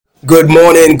Good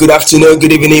morning, good afternoon,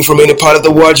 good evening from any part of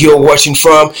the world you're watching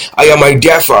from. I am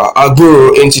Idafa, a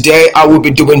guru, and today I will be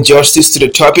doing justice to the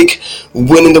topic,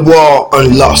 winning the war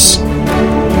on loss.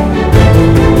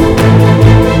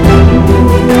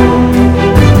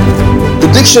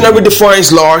 The dictionary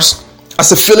defines loss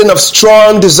as a feeling of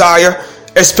strong desire,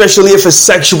 especially if it's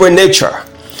sexual in nature.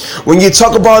 When you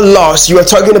talk about loss, you are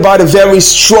talking about a very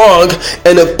strong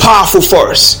and a powerful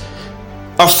force.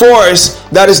 A force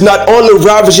that is not only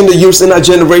ravaging the youth in our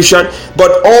generation,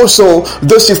 but also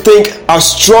those you think are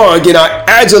strong and are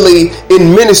agile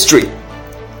in ministry.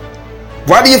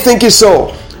 Why do you think it's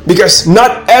so? Because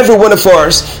not every one of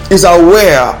us is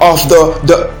aware of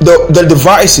the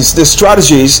devices, the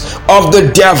strategies of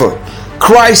the devil.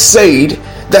 Christ said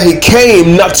that he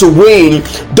came not to win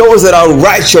those that are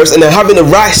righteous and are having a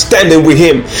right standing with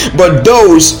him, but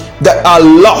those that are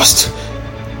lost.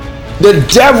 The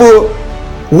devil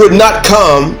would not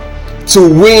come to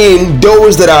win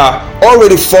those that are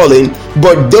already falling,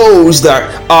 but those that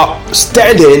are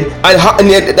standing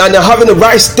and are having the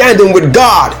right standing with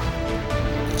God.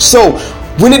 So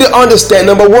we need to understand,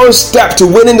 number one step to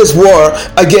winning this war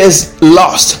against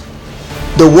lust,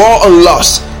 the war on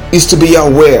lust, is to be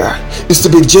aware, is to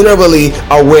be generally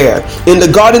aware. In the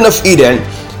Garden of Eden,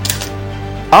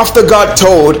 after God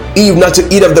told Eve not to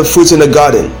eat of the fruits in the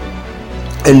garden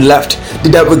and left, the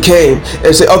devil came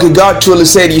and said, okay, God truly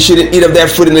said you shouldn't eat of that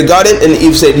fruit in the garden, and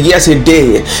Eve said yes, he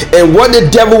did. And what the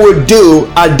devil would do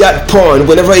at that point,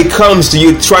 whenever he comes to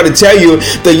you trying to tell you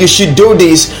that you should do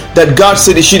this that God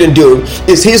said you shouldn't do,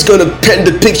 is he's going to paint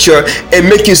the picture and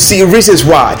make you see reasons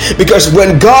why. Because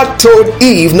when God told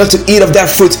Eve not to eat of that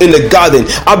fruit in the garden,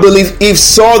 I believe Eve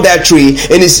saw that tree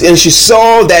and she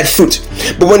saw that fruit.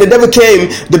 But when the devil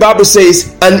came, the Bible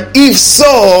says, and Eve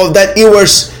saw that it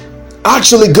was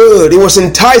actually good, it was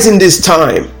enticing this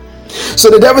time. So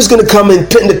the devil's going to come and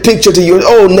paint the picture to you.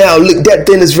 Oh, now look, that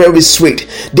thing is very sweet,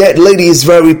 that lady is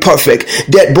very perfect,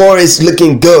 that boy is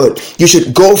looking good, you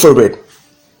should go for it.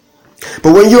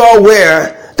 But when you are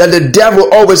aware that the devil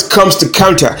always comes to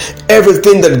counter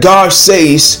everything that God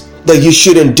says that you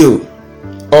shouldn't do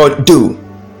or do,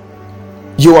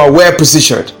 you are well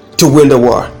positioned to win the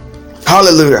war.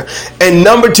 Hallelujah. And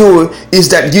number two is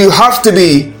that you have to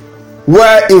be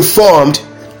well informed,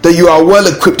 that you are well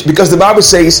equipped, because the Bible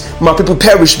says my people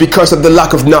perish because of the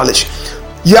lack of knowledge.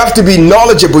 You have to be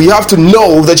knowledgeable. You have to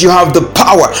know that you have the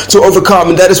power to overcome,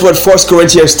 and that is what 1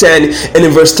 Corinthians 10 and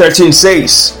in verse 13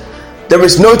 says. There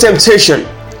is no temptation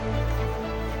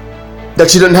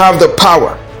that you don't have the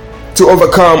power to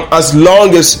overcome. As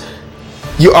long as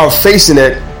you are facing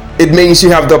it, it means you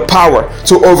have the power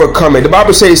to overcome it. The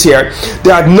Bible says here,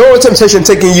 there are no temptation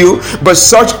taking you, but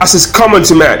such as is common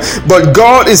to man. But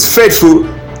God is faithful,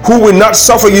 who will not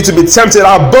suffer you to be tempted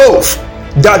above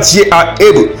that ye are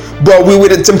able. But we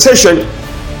with the temptation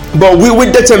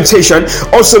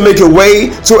also make a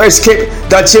way to escape,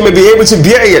 that ye may be able to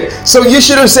bear it. So you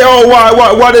shouldn't say, oh,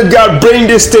 why did God bring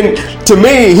this thing to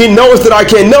me? He knows that I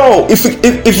can. No,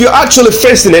 if you're actually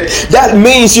facing it, that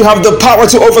means you have the power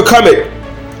to overcome it.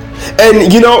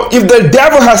 And you know, if the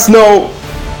devil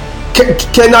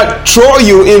cannot throw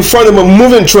you in front of a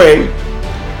moving train,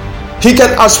 he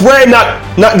can as well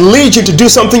not lead you to do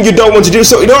something you don't want to do.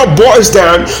 So it all boils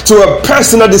down to a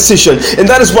personal decision. And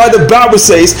that is why the Bible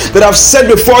says that I've said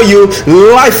before you,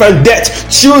 life and death,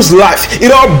 choose life.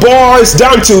 It all boils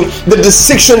down to the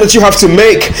decision that you have to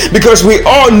make, because we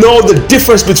all know the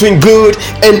difference between good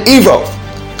and evil.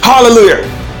 Hallelujah.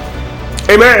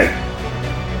 Amen.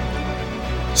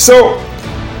 So,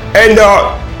 and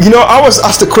I was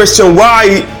asked the question,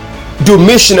 why do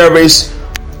missionaries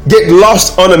get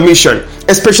lost on a mission,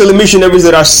 especially missionaries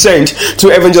that are sent to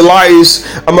evangelize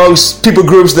amongst people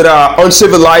groups that are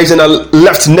uncivilized and are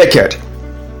left naked?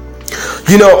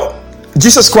 You know,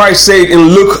 Jesus Christ said in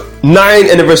Luke 9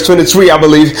 and verse 23, I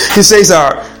believe, he says,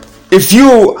 if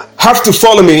you have to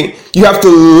follow me, you have to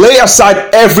lay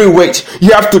aside every weight.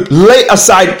 You have to lay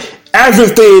aside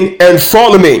everything and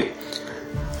follow me.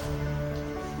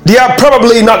 They are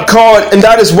probably not called, and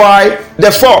that is why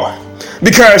they fall.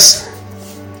 Because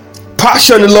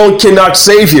passion alone cannot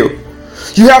save you.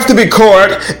 You have to be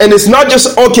called, and it's not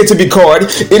just okay to be called,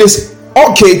 it is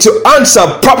okay to answer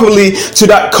properly to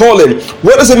that calling.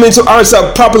 What does it mean to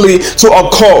answer properly to a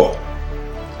call?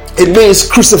 It means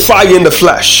crucifying the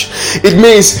flesh. It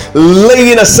means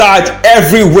laying aside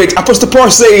every weight. Apostle Paul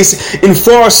says in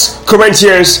 1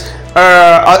 Corinthians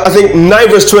I think 9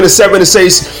 verse 27, it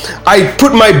says, I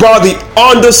put my body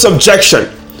under subjection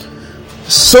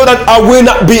so that I will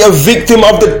not be a victim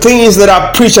of the things that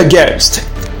I preach against.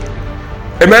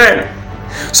 Amen.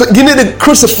 So you need to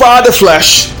crucify the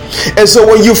flesh. And so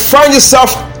when you find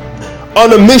yourself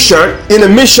on a mission, in a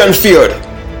mission field,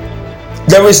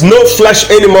 there is no flesh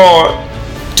anymore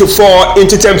to fall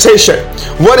into temptation.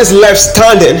 What is left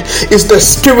standing is the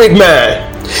spirit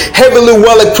man, heavily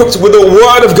well equipped with the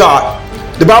word of God.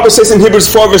 The Bible says in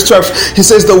Hebrews 4 verse 12, he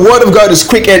says the word of God is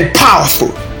quick and powerful.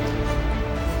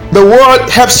 The word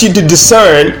helps you to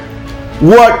discern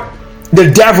what the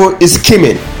devil is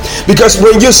scheming. Because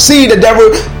when you see the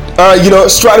devil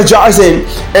strategizing,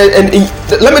 and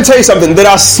let me tell you something, there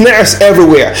are snares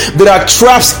everywhere, there are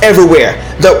traps everywhere,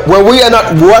 that when we are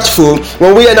not watchful,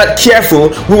 when we are not careful,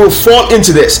 we will fall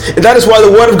into this. And that is why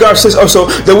the word of God says also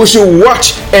that we should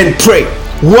watch and pray.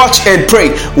 Watch and pray,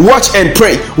 watch and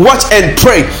pray, watch and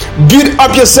pray. Build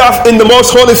up yourself in the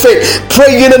most holy faith,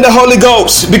 praying in the Holy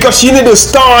Ghost, because you need to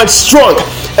stand strong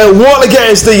and war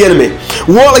against the enemy.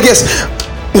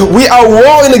 We are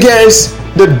warring against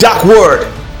the dark world.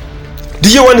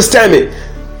 Do you understand me?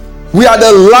 We are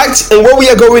the light, and what we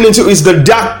are going into is the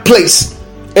dark place.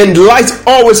 And light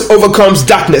always overcomes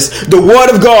darkness. The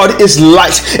word of God is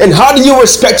light. And how do you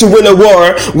expect to win a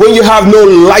war when you have no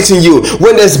light in you?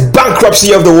 When there's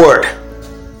bankruptcy of the word?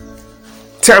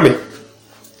 Tell me.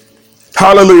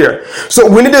 Hallelujah. So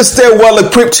we need to stay well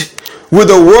equipped with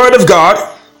the word of God.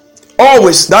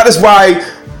 Always. That is why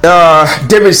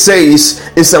David says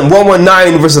in Psalm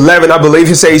 119 verse 11, I believe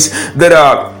he says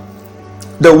that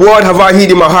the word have I hid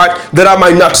in my heart that I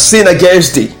might not sin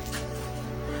against thee.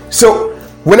 So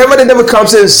whenever the devil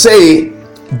comes and say,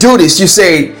 do this, you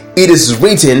say, it is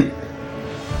written,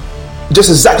 just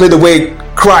exactly the way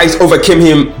Christ overcame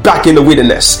him back in the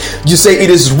wilderness. You say,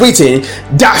 it is written,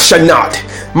 thou shalt not.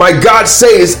 My God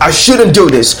says I shouldn't do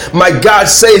this. My God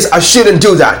says I shouldn't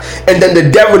do that. And then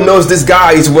the devil knows this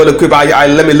guy is well equipped.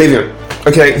 Let me leave him.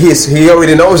 Okay, he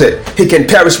already knows it. He can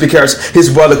perish because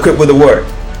he's well equipped with the word.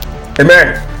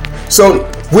 Amen. So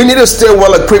we need to stay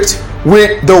well equipped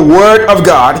with the word of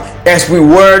God as we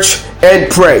watch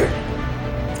and pray.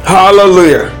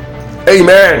 Hallelujah.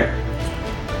 Amen.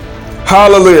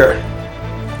 Hallelujah.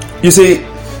 You see,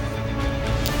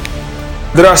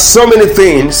 there are so many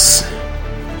things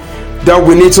that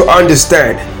we need to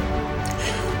understand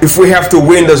if we have to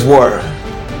win this war.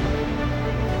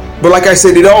 But like I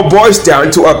said, it all boils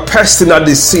down to a personal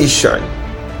decision.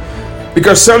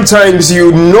 Because sometimes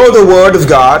you know the word of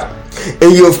God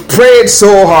and you've prayed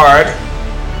so hard,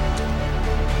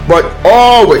 but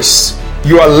always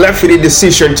you are left with a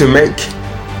decision to make.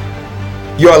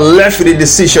 You are left with a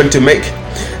decision to make.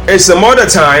 And some other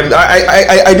time,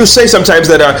 I do say sometimes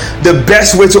that the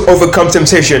best way to overcome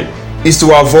temptation is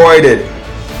to avoid it.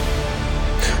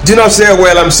 Do not say,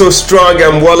 well, I'm so strong,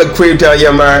 I'm well equipped, I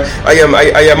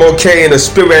am okay in the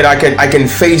spirit, I can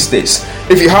face this.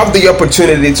 If you have the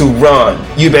opportunity to run,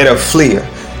 you better flee.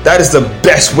 That is the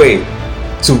best way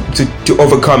to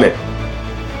overcome it.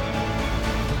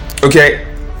 Okay?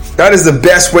 That is the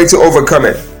best way to overcome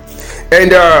it.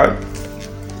 And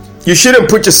you shouldn't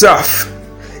put yourself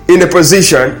in a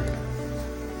position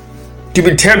to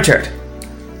be tempted.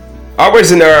 I was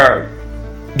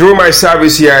during my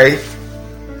service here,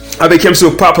 I became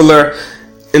so popular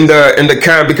in the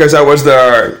camp because I was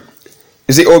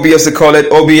is it OBS they call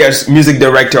it? OBS music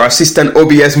director, assistant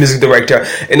OBS music director.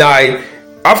 And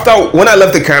when I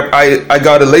left the camp, I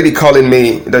got a lady calling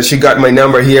me that she got my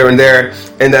number here and there,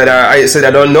 and that I said,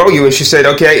 I don't know you, and she said,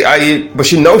 okay, but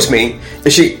she knows me,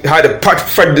 and she had a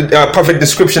perfect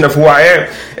description of who I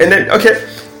am. And then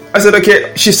I said,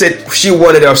 okay. She said she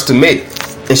wanted us to meet,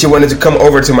 and she wanted to come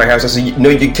over to my house. I said, no,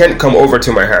 you can't come over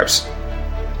to my house.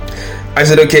 I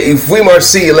said, okay, if we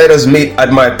must see, let us meet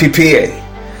at my PPA.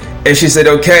 And she said,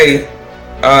 okay,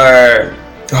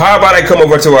 how about I come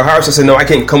over to her house? I said, no, I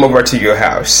can't come over to your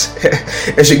house.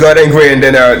 And she got angry, and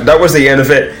then that was the end of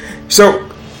it. So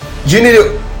you need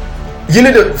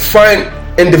to find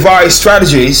and devise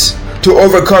strategies to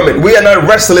overcome it. We are not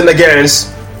wrestling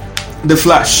against the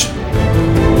flesh.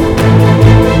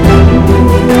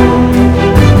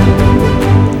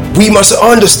 We must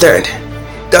understand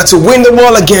that to win the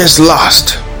war against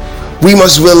lust, we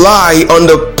must rely on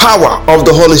the power of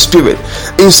the Holy Spirit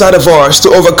inside of us to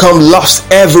overcome lust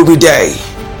every day.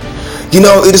 You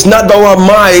know, it is not by our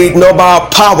might nor by our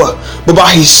power, but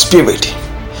by His Spirit.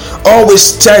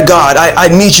 Always tell God, I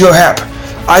need your help.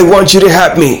 I want you to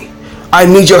help me. I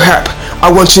need your help. I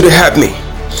want you to help me.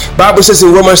 Bible says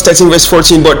in Romans 13 verse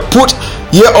 14, but put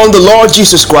ye on the Lord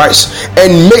Jesus Christ,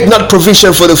 and make not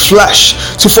provision for the flesh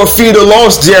to fulfill the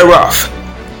laws thereof.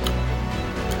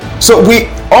 So we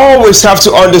always have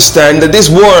to understand that this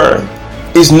war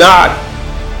is not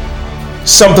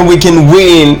something we can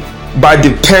win by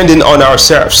depending on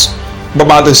ourselves. but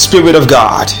by the Spirit of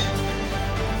God.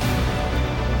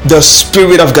 The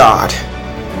Spirit of God.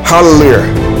 Hallelujah.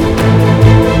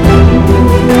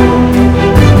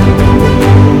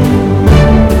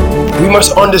 We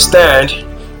must understand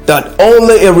that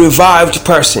only a revived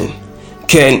person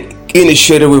can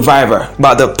initiate a revival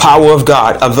by the power of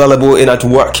God available and at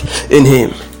work in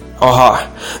him or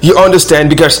her. You understand?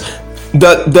 Because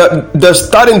the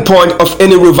starting point of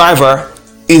any reviver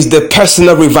is the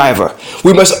personal reviver.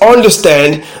 We must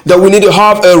understand that we need to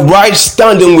have a right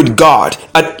standing with God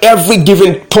at every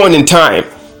given point in time.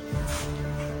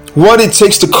 What it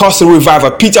takes to cause a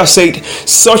revival. Peter said,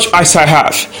 such as I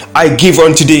have, I give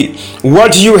unto thee.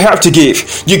 What do you have to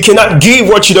give? You cannot give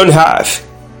what you don't have.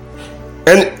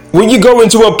 And when you go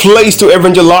into a place to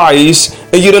evangelize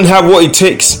and you don't have what it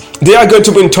takes, they are going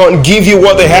to in turn give you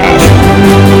what they have.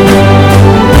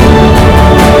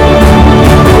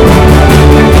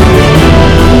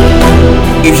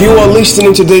 If you are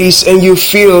listening to this and you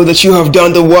feel that you have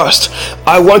done the worst,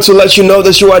 I want to let you know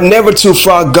that you are never too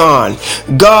far gone.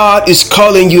 God is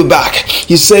calling you back.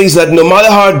 He says that no matter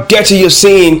how dirty your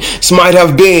sins might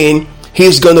have been,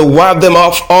 He's going to wipe them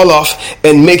all off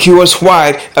and make you as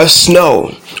white as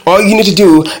snow. All you need to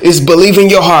do is believe in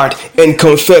your heart and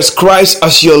confess Christ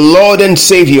as your Lord and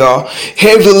Savior,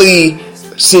 heavily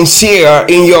sincere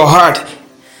in your heart,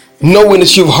 knowing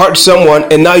that you've hurt someone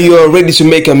and now you are ready to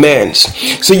make amends.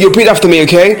 So you repeat after me,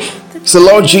 okay? So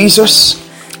Lord Jesus,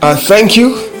 I thank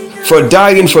you for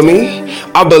dying for me.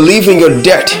 I believe in your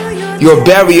death, your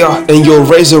burial, and your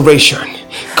resurrection.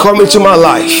 Come into my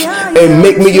life and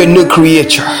make me your new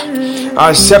creature. I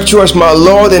accept you as my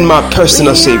Lord and my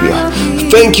personal Savior.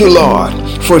 Thank you, Lord,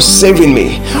 for saving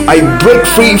me. I break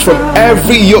free from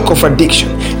every yoke of addiction,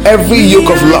 every yoke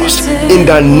of lust, in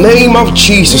the name of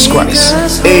Jesus Christ.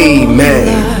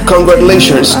 Amen.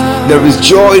 Congratulations. There is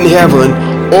joy in heaven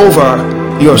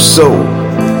over your soul.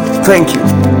 Thank you.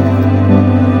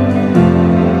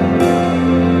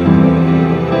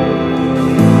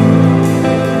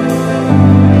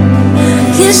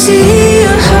 You see a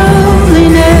holy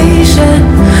nation,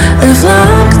 a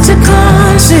flock to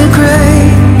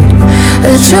consecrate,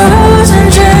 a chosen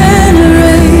generation.